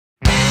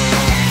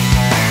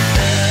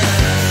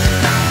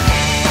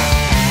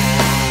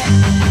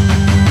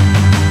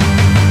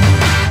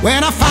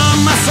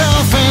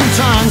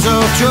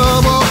times of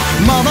trouble,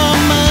 Mother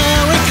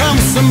Mary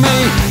comes to me,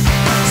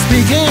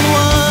 speaking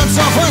words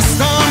of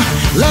wisdom,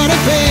 let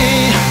it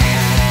be.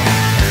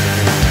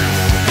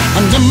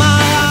 Under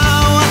my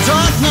hour of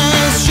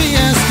darkness, she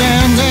is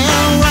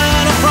standing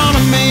right in front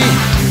of me,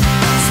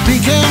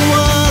 speaking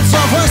words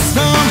of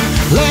wisdom,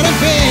 let it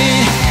be.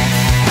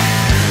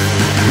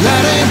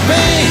 Let it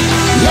be,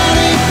 let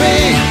it be,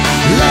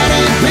 let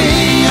it be,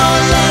 oh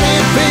let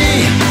it be.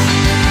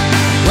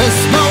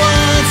 Whisper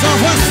words of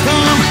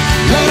wisdom,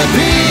 let it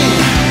be.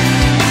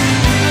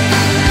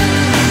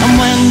 And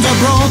when the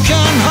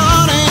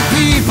broken-hearted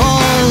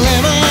people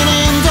living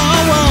in the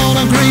world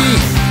agree,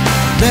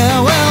 there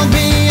will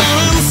be an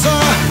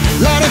answer,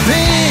 let it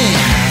be.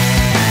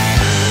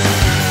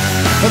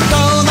 But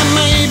though they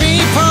may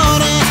be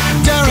parted,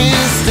 there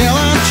is still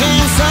a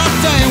chance that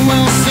they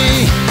will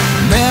see.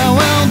 There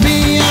will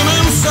be an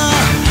answer,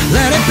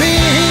 let it be.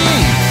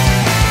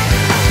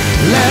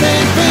 Let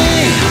it be,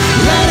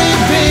 let it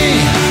be,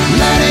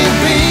 let it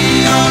be,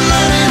 oh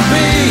let it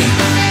be.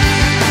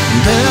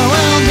 There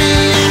will be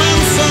an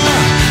answer,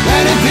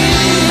 let it be,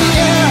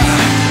 yeah.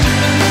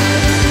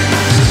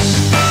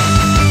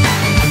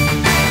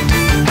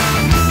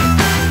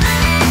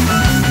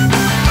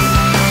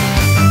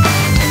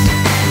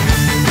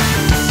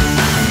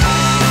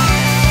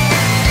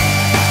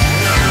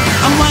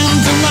 And when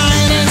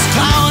tonight is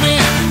cloudy,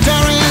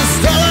 there is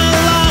still a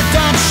light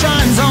that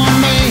shines on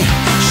me.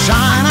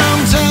 Shine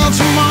until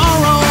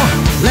tomorrow,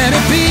 let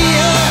it be,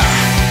 yeah.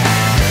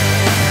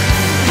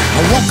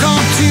 I woke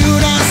up to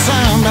the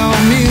sound of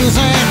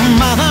music,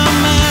 Mother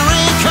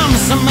Mary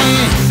comes to me,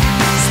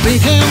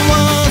 speaking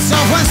words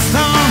of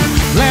wisdom,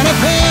 let it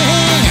be.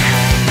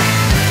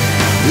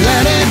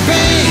 Let it